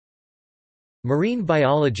Marine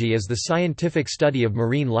biology is the scientific study of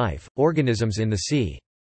marine life, organisms in the sea.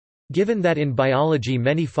 Given that in biology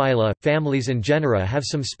many phyla, families and genera have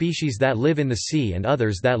some species that live in the sea and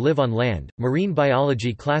others that live on land, marine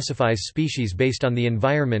biology classifies species based on the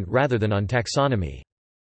environment rather than on taxonomy.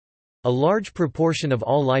 A large proportion of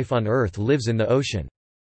all life on Earth lives in the ocean.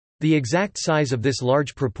 The exact size of this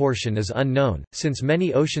large proportion is unknown, since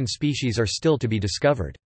many ocean species are still to be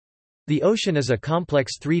discovered. The ocean is a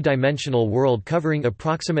complex three-dimensional world covering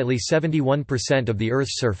approximately 71% of the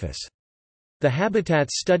Earth's surface. The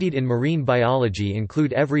habitats studied in marine biology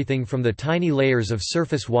include everything from the tiny layers of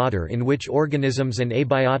surface water in which organisms and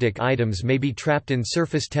abiotic items may be trapped in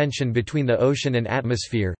surface tension between the ocean and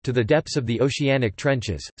atmosphere, to the depths of the oceanic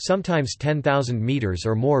trenches, sometimes 10,000 meters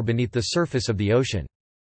or more beneath the surface of the ocean.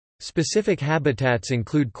 Specific habitats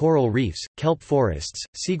include coral reefs, kelp forests,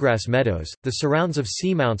 seagrass meadows, the surrounds of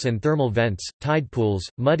seamounts and thermal vents, tide pools,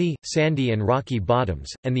 muddy, sandy and rocky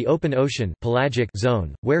bottoms, and the open ocean pelagic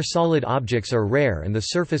zone, where solid objects are rare and the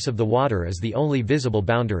surface of the water is the only visible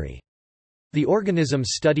boundary. The organisms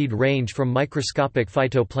studied range from microscopic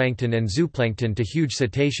phytoplankton and zooplankton to huge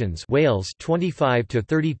cetaceans whales 25 to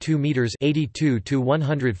 32 meters 82 to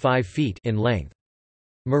 105 feet in length.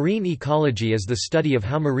 Marine ecology is the study of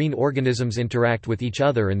how marine organisms interact with each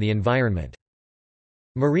other and the environment.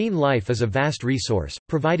 Marine life is a vast resource,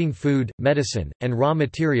 providing food, medicine, and raw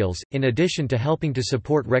materials, in addition to helping to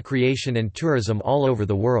support recreation and tourism all over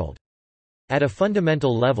the world. At a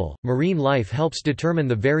fundamental level, marine life helps determine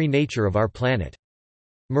the very nature of our planet.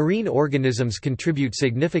 Marine organisms contribute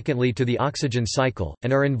significantly to the oxygen cycle,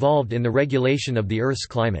 and are involved in the regulation of the Earth's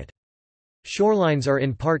climate. Shorelines are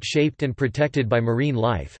in part shaped and protected by marine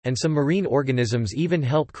life, and some marine organisms even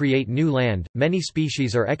help create new land. Many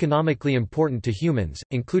species are economically important to humans,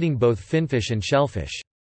 including both finfish and shellfish.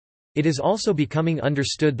 It is also becoming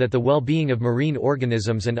understood that the well-being of marine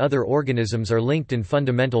organisms and other organisms are linked in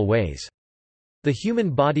fundamental ways. The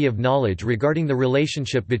human body of knowledge regarding the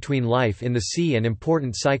relationship between life in the sea and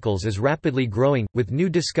important cycles is rapidly growing, with new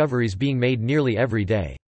discoveries being made nearly every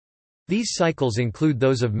day. These cycles include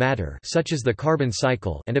those of matter such as the carbon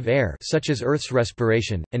cycle and of air such as Earth's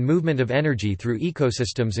respiration, and movement of energy through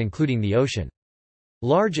ecosystems including the ocean.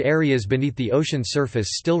 Large areas beneath the ocean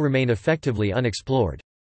surface still remain effectively unexplored.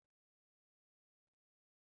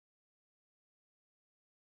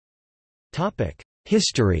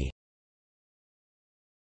 History.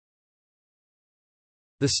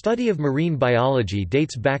 The study of marine biology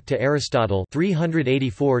dates back to Aristotle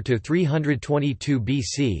 384 to 322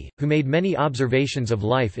 BC, who made many observations of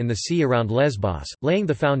life in the sea around Lesbos, laying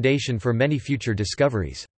the foundation for many future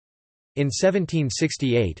discoveries. In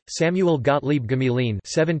 1768, Samuel Gottlieb Gmelin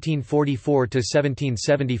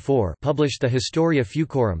 (1744–1774) published the Historia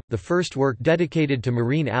Fucorum, the first work dedicated to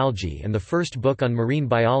marine algae and the first book on marine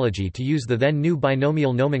biology to use the then new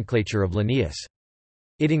binomial nomenclature of Linnaeus.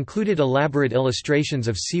 It included elaborate illustrations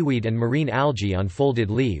of seaweed and marine algae on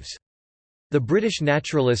folded leaves. The British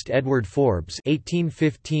naturalist Edward Forbes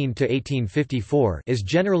 (1815–1854) is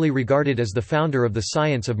generally regarded as the founder of the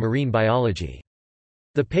science of marine biology.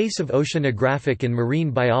 The pace of oceanographic and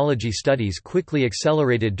marine biology studies quickly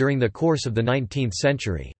accelerated during the course of the 19th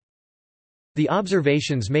century. The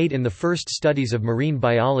observations made in the first studies of marine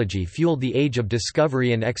biology fueled the age of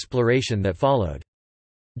discovery and exploration that followed.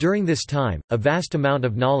 During this time, a vast amount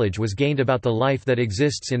of knowledge was gained about the life that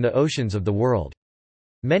exists in the oceans of the world.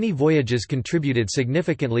 Many voyages contributed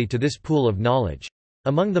significantly to this pool of knowledge.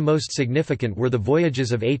 Among the most significant were the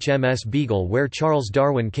voyages of HMS Beagle, where Charles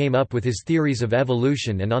Darwin came up with his theories of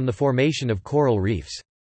evolution and on the formation of coral reefs.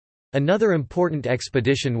 Another important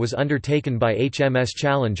expedition was undertaken by HMS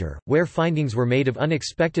Challenger, where findings were made of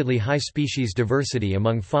unexpectedly high species diversity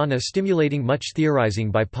among fauna, stimulating much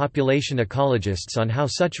theorizing by population ecologists on how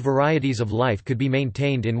such varieties of life could be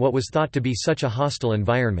maintained in what was thought to be such a hostile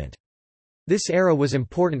environment. This era was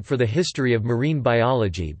important for the history of marine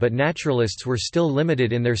biology, but naturalists were still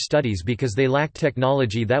limited in their studies because they lacked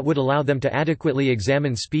technology that would allow them to adequately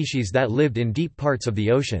examine species that lived in deep parts of the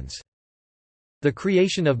oceans. The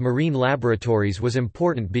creation of marine laboratories was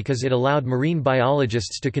important because it allowed marine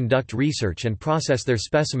biologists to conduct research and process their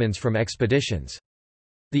specimens from expeditions.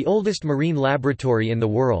 The oldest marine laboratory in the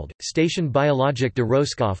world, Station Biologique de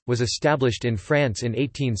Roscoff, was established in France in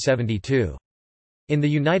 1872. In the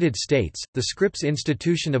United States, the Scripps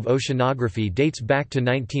Institution of Oceanography dates back to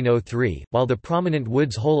 1903, while the prominent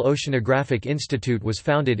Woods Hole Oceanographic Institute was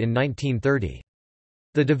founded in 1930.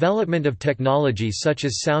 The development of technology such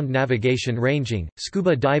as sound navigation ranging,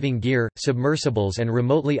 scuba diving gear, submersibles and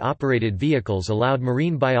remotely operated vehicles allowed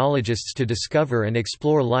marine biologists to discover and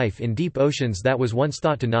explore life in deep oceans that was once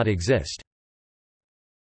thought to not exist.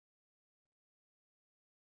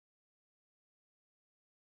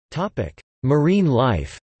 Marine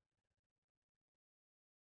life.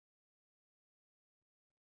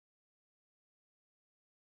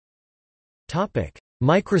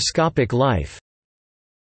 Microscopic life.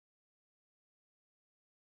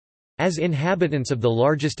 As inhabitants of the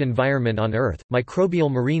largest environment on Earth,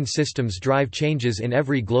 microbial marine systems drive changes in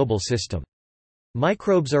every global system.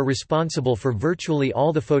 Microbes are responsible for virtually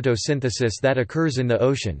all the photosynthesis that occurs in the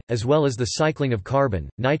ocean, as well as the cycling of carbon,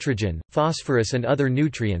 nitrogen, phosphorus, and other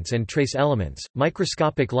nutrients and trace elements.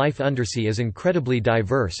 Microscopic life undersea is incredibly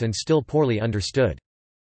diverse and still poorly understood.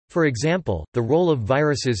 For example, the role of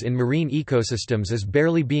viruses in marine ecosystems is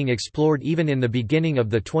barely being explored even in the beginning of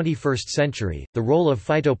the 21st century. The role of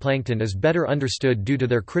phytoplankton is better understood due to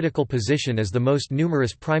their critical position as the most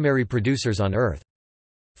numerous primary producers on Earth.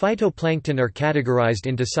 Phytoplankton are categorized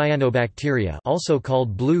into cyanobacteria, also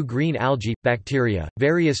called blue-green algae, bacteria,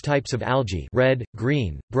 various types of algae, red,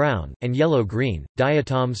 green, brown, and yellow-green,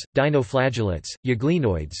 diatoms, dinoflagellates,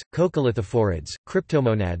 euglenoids, coccolithophorids,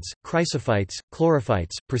 cryptomonads, chrysophytes,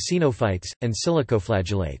 chlorophytes, prasinophytes, and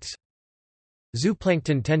silicoflagellates.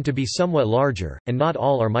 Zooplankton tend to be somewhat larger, and not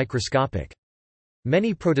all are microscopic.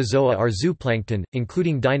 Many protozoa are zooplankton,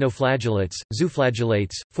 including dinoflagellates,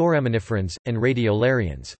 zooflagellates, foraminiferans, and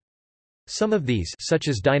radiolarians. Some of these, such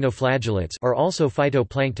as dinoflagellates, are also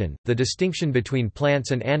phytoplankton. The distinction between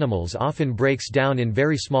plants and animals often breaks down in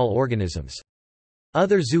very small organisms.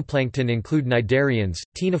 Other zooplankton include cnidarians,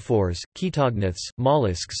 ctenophores, chaetognaths,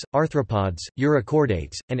 mollusks, arthropods,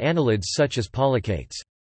 urochordates, and annelids such as polychaetes.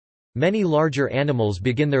 Many larger animals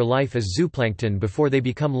begin their life as zooplankton before they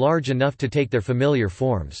become large enough to take their familiar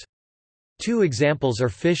forms. Two examples are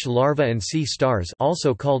fish larvae and sea stars,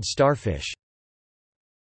 also called starfish.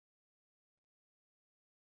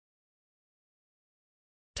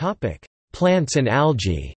 Topic: Plants and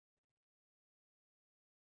algae.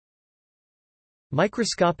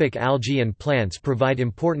 Microscopic algae and plants provide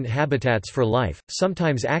important habitats for life,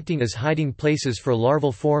 sometimes acting as hiding places for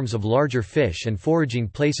larval forms of larger fish and foraging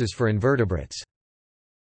places for invertebrates.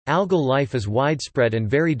 Algal life is widespread and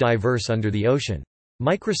very diverse under the ocean.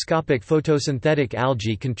 Microscopic photosynthetic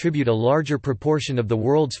algae contribute a larger proportion of the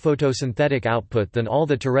world's photosynthetic output than all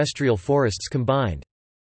the terrestrial forests combined.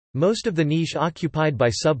 Most of the niche occupied by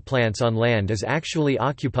sub-plants on land is actually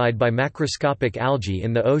occupied by macroscopic algae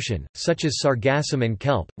in the ocean, such as sargassum and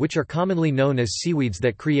kelp, which are commonly known as seaweeds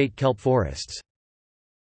that create kelp forests.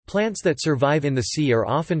 Plants that survive in the sea are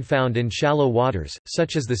often found in shallow waters,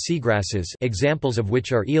 such as the seagrasses, examples of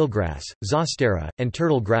which are eelgrass, zostera, and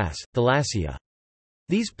turtle grass, thalassia.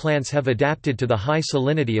 These plants have adapted to the high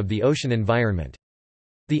salinity of the ocean environment.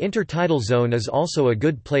 The intertidal zone is also a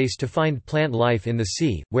good place to find plant life in the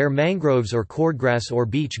sea, where mangroves or cordgrass or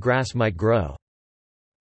beach grass might grow.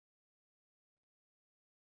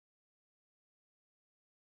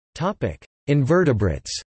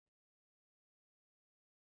 Invertebrates.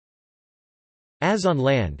 As on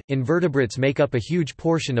land, invertebrates make up a huge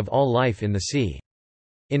portion of all life in the sea.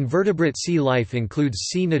 Invertebrate sea life includes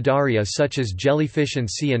sea cnidaria such as jellyfish and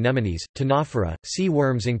sea anemones, ctenophora, sea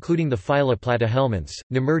worms including the phyla Platyhelminths,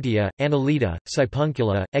 Nemertea, Annelida,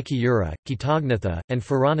 Sipuncula, Echiura, Chaetognatha, and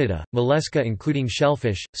Phoronida, mollusca including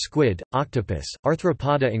shellfish, squid, octopus,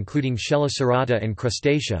 arthropoda including Chelicerata and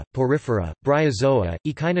Crustacea, Porifera, Bryozoa,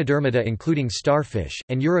 Echinodermata including starfish,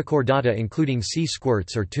 and Urochordata including sea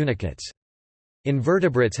squirts or tunicates.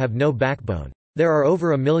 Invertebrates have no backbone. There are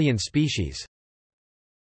over 1 million species.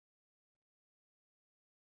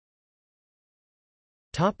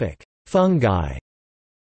 Fungi.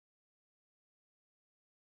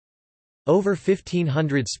 Over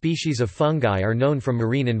 1,500 species of fungi are known from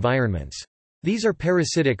marine environments. These are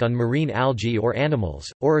parasitic on marine algae or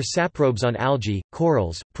animals, or are saprobes on algae,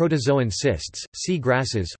 corals, protozoan cysts, sea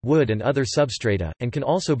grasses, wood and other substrata, and can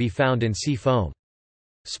also be found in sea foam.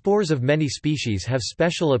 Spores of many species have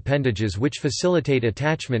special appendages which facilitate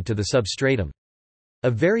attachment to the substratum. A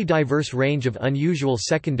very diverse range of unusual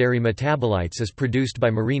secondary metabolites is produced by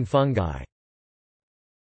marine fungi.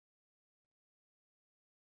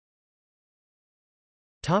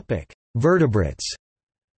 Vertebrates.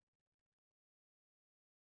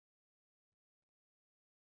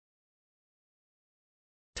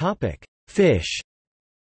 Fish.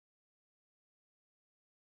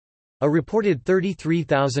 A reported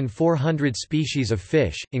 33,400 species of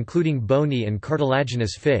fish, including bony and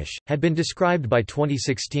cartilaginous fish, had been described by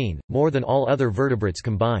 2016, more than all other vertebrates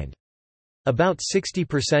combined. About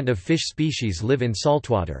 60% of fish species live in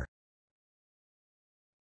saltwater.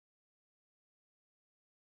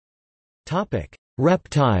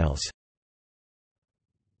 Reptiles.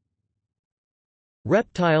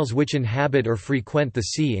 Reptiles which inhabit or frequent the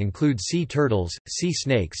sea include sea turtles, sea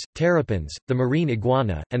snakes, terrapins, the marine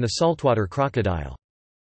iguana, and the saltwater crocodile.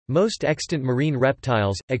 Most extant marine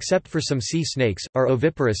reptiles, except for some sea snakes, are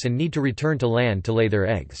oviparous and need to return to land to lay their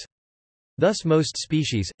eggs. Thus most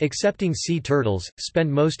species, excepting sea turtles,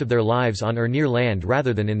 spend most of their lives on or near land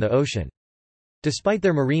rather than in the ocean. Despite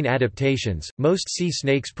their marine adaptations, most sea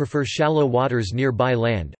snakes prefer shallow waters nearby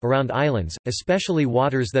land, around islands, especially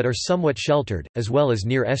waters that are somewhat sheltered, as well as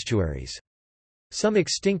near estuaries. Some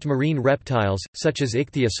extinct marine reptiles, such as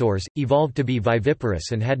ichthyosaurs, evolved to be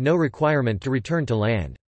viviparous and had no requirement to return to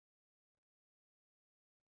land.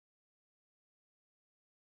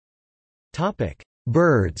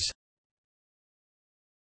 Birds.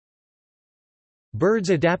 Birds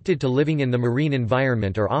adapted to living in the marine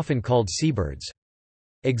environment are often called seabirds.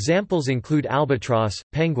 Examples include albatross,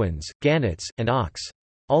 penguins, gannets, and auks.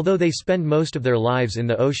 Although they spend most of their lives in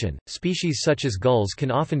the ocean, species such as gulls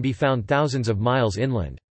can often be found thousands of miles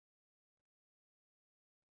inland.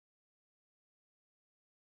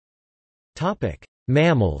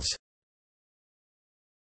 Mammals.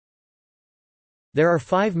 There are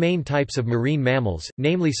 5 main types of marine mammals,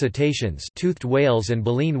 namely cetaceans, toothed whales and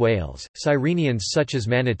baleen whales, sirenians such as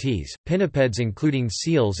manatees, pinnipeds including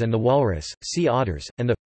seals and the walrus, sea otters, and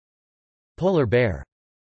the polar bear.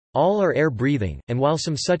 All are air-breathing, and while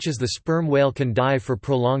some such as the sperm whale can dive for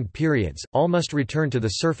prolonged periods, all must return to the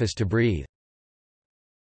surface to breathe.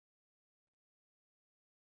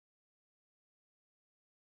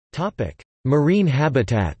 Marine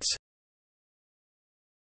habitats.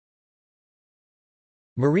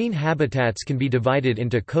 Marine habitats can be divided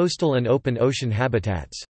into coastal and open ocean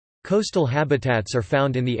habitats. Coastal habitats are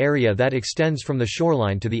found in the area that extends from the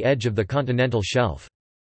shoreline to the edge of the continental shelf.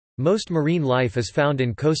 Most marine life is found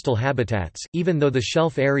in coastal habitats, even though the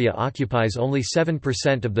shelf area occupies only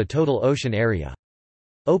 7% of the total ocean area.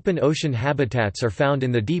 Open ocean habitats are found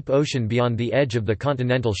in the deep ocean beyond the edge of the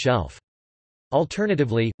continental shelf.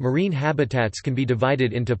 Alternatively, marine habitats can be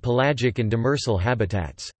divided into pelagic and demersal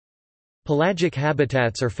habitats. Pelagic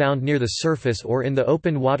habitats are found near the surface or in the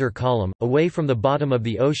open water column, away from the bottom of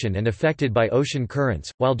the ocean and affected by ocean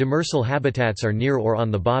currents, while demersal habitats are near or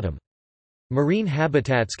on the bottom. Marine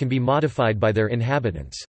habitats can be modified by their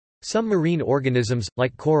inhabitants. Some marine organisms,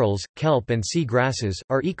 like corals, kelp and sea grasses,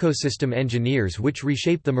 are ecosystem engineers which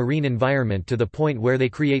reshape the marine environment to the point where they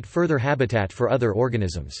create further habitat for other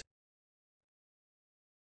organisms.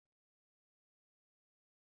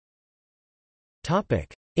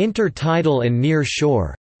 Intertidal and near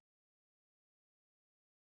shore.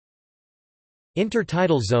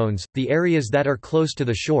 Intertidal zones, the areas that are close to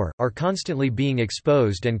the shore, are constantly being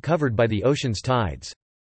exposed and covered by the ocean's tides.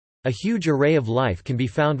 A huge array of life can be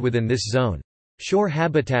found within this zone. Shore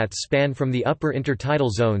habitats span from the upper intertidal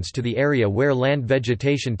zones to the area where land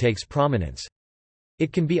vegetation takes prominence.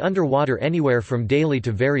 It can be underwater anywhere from daily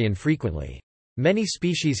to very infrequently. Many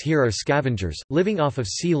species here are scavengers, living off of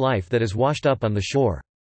sea life that is washed up on the shore.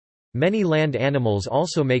 Many land animals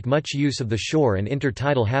also make much use of the shore and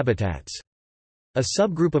intertidal habitats. A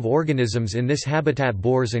subgroup of organisms in this habitat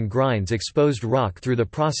bores and grinds exposed rock through the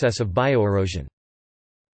process of bioerosion.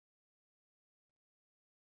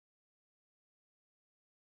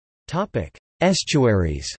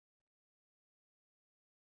 Estuaries.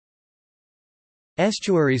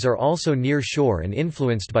 Estuaries are also near shore and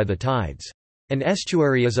influenced by the tides. An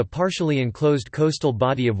estuary is a partially enclosed coastal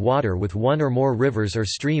body of water with one or more rivers or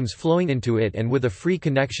streams flowing into it and with a free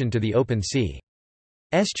connection to the open sea.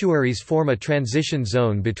 Estuaries form a transition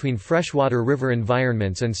zone between freshwater river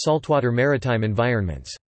environments and saltwater maritime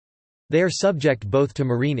environments. They are subject both to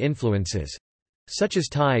marine influences, such as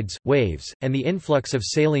tides, waves, and the influx of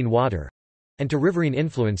saline water, and to riverine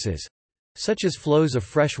influences, such as flows of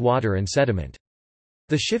fresh water and sediment.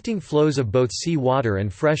 The shifting flows of both sea water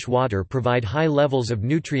and fresh water provide high levels of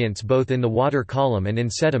nutrients both in the water column and in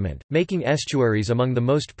sediment, making estuaries among the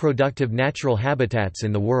most productive natural habitats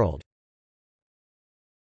in the world.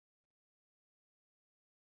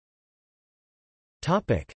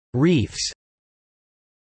 Reefs.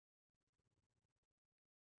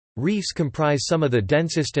 Reefs comprise some of the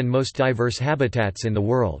densest and most diverse habitats in the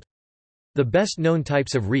world. The best-known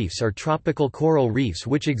types of reefs are tropical coral reefs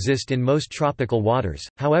which exist in most tropical waters,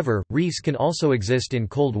 however, reefs can also exist in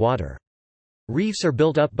cold water. Reefs are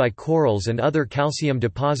built up by corals and other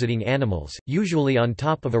calcium-depositing animals, usually on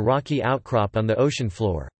top of a rocky outcrop on the ocean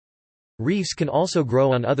floor. Reefs can also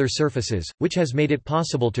grow on other surfaces, which has made it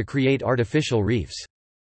possible to create artificial reefs.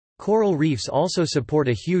 Coral reefs also support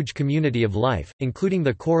a huge community of life, including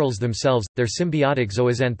the corals themselves, their symbiotic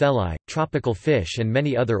zooxanthellae, tropical fish and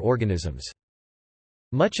many other organisms.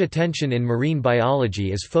 Much attention in marine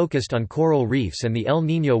biology is focused on coral reefs and the El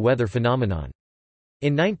Niño weather phenomenon.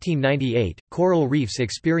 In 1998, coral reefs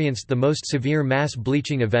experienced the most severe mass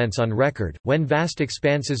bleaching events on record, when vast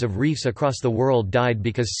expanses of reefs across the world died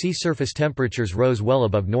because sea surface temperatures rose well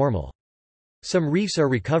above normal. Some reefs are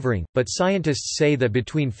recovering, but scientists say that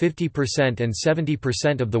between 50% and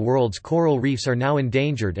 70% of the world's coral reefs are now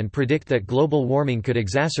endangered and predict that global warming could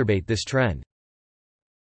exacerbate this trend.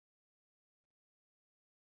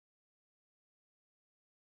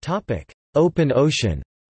 Open ocean.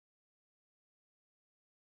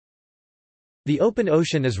 The open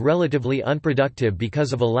ocean is relatively unproductive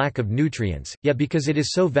because of a lack of nutrients, yet because it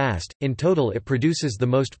is so vast, in total it produces the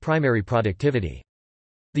most primary productivity.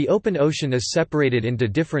 The open ocean is separated into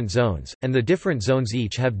different zones, and the different zones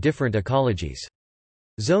each have different ecologies.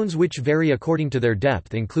 Zones which vary according to their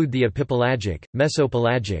depth include the epipelagic,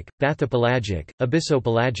 mesopelagic, bathopelagic,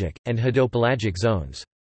 abyssopelagic, and hadopelagic zones.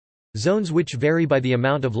 Zones which vary by the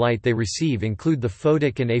amount of light they receive include the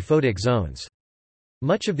photic and aphotic zones.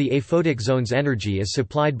 Much of the aphotic zone's energy is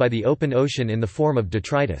supplied by the open ocean in the form of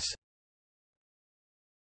detritus.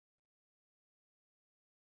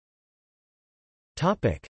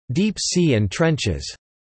 Deep sea and trenches.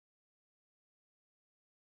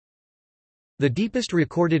 The deepest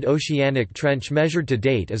recorded oceanic trench measured to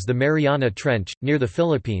date is the Mariana Trench, near the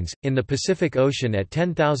Philippines, in the Pacific Ocean at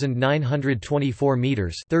 10,924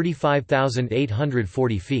 meters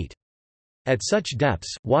 (35,840 feet). At such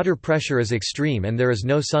depths, water pressure is extreme and there is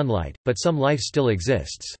no sunlight, but some life still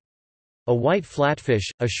exists. A white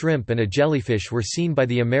flatfish, a shrimp and a jellyfish were seen by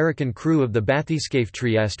the American crew of the Bathyscaphe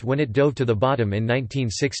Trieste when it dove to the bottom in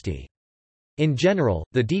 1960. In general,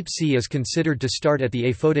 the deep sea is considered to start at the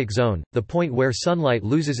aphotic zone, the point where sunlight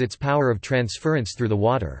loses its power of transference through the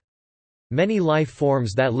water. Many life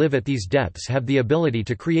forms that live at these depths have the ability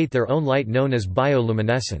to create their own light known as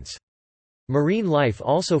bioluminescence. Marine life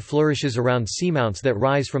also flourishes around seamounts that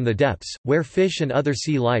rise from the depths, where fish and other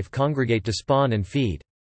sea life congregate to spawn and feed.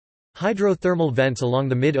 Hydrothermal vents along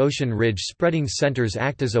the mid-ocean ridge spreading centers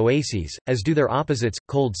act as oases, as do their opposites,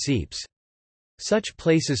 cold seeps. Such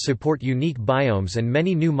places support unique biomes and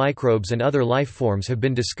many new microbes and other life forms have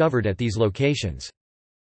been discovered at these locations.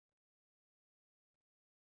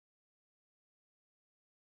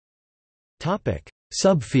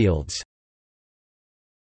 Subfields.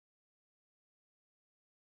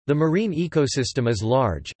 The marine ecosystem is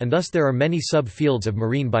large, and thus there are many subfields of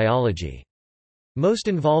marine biology. Most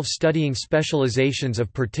involve studying specializations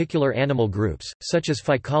of particular animal groups, such as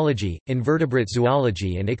phycology, invertebrate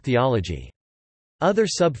zoology and ichthyology. Other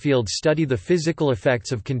subfields study the physical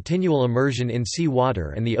effects of continual immersion in sea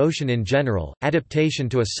water and the ocean in general, adaptation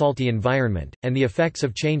to a salty environment, and the effects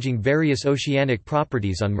of changing various oceanic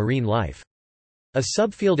properties on marine life. A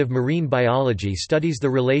subfield of marine biology studies the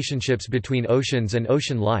relationships between oceans and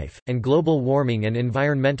ocean life, and global warming and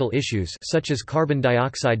environmental issues such as carbon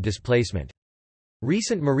dioxide displacement.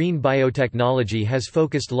 Recent marine biotechnology has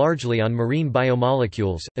focused largely on marine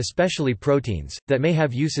biomolecules, especially proteins, that may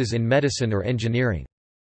have uses in medicine or engineering.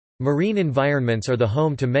 Marine environments are the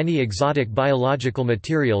home to many exotic biological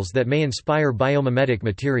materials that may inspire biomimetic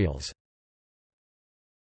materials.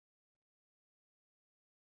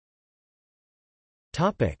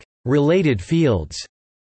 Related fields.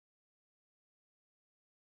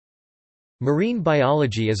 Marine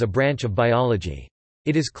biology is a branch of biology.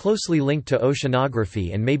 It is closely linked to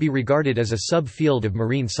oceanography and may be regarded as a sub-field of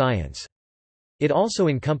marine science. It also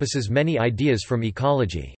encompasses many ideas from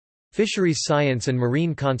ecology. Fisheries science and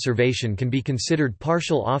marine conservation can be considered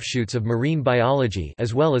partial offshoots of marine biology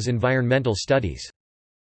as well as environmental studies.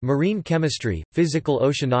 Marine chemistry, physical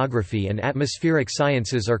oceanography and atmospheric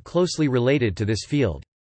sciences are closely related to this field.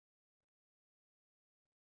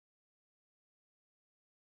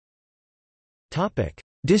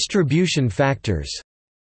 Distribution factors.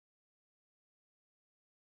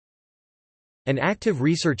 An active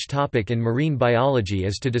research topic in marine biology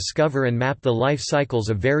is to discover and map the life cycles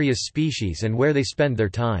of various species and where they spend their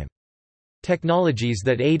time. Technologies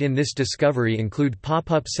that aid in this discovery include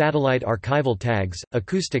pop-up satellite archival tags,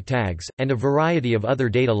 acoustic tags, and a variety of other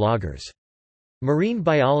data loggers. Marine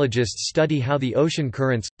biologists study how the ocean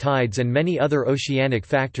currents, tides and many other oceanic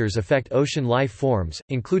factors affect ocean life forms,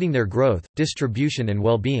 including their growth, distribution and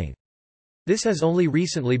well-being. This has only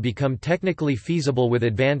recently become technically feasible with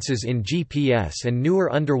advances in GPS and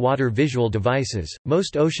newer underwater visual devices.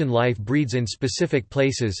 Most ocean life breeds in specific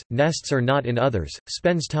places, nests or not in others,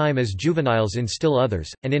 spends time as juveniles in still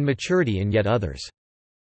others, and in maturity in yet others.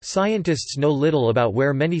 Scientists know little about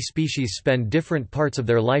where many species spend different parts of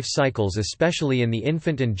their life cycles, especially in the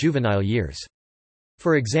infant and juvenile years.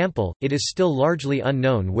 For example, it is still largely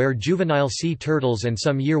unknown where juvenile sea turtles and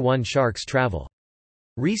some Year 1 sharks travel.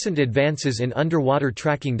 Recent advances in underwater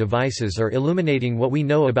tracking devices are illuminating what we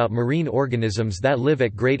know about marine organisms that live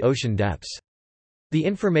at great ocean depths. The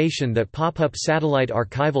information that pop-up satellite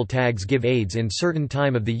archival tags give aids in certain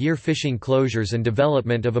time of the year fishing closures and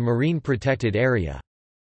development of a marine protected area.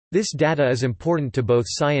 This data is important to both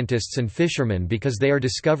scientists and fishermen because they are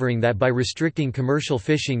discovering that by restricting commercial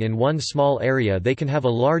fishing in one small area they can have a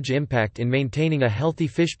large impact in maintaining a healthy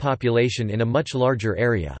fish population in a much larger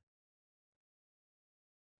area.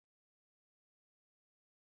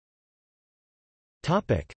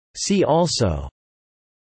 See also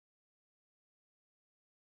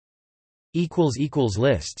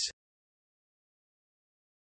Lists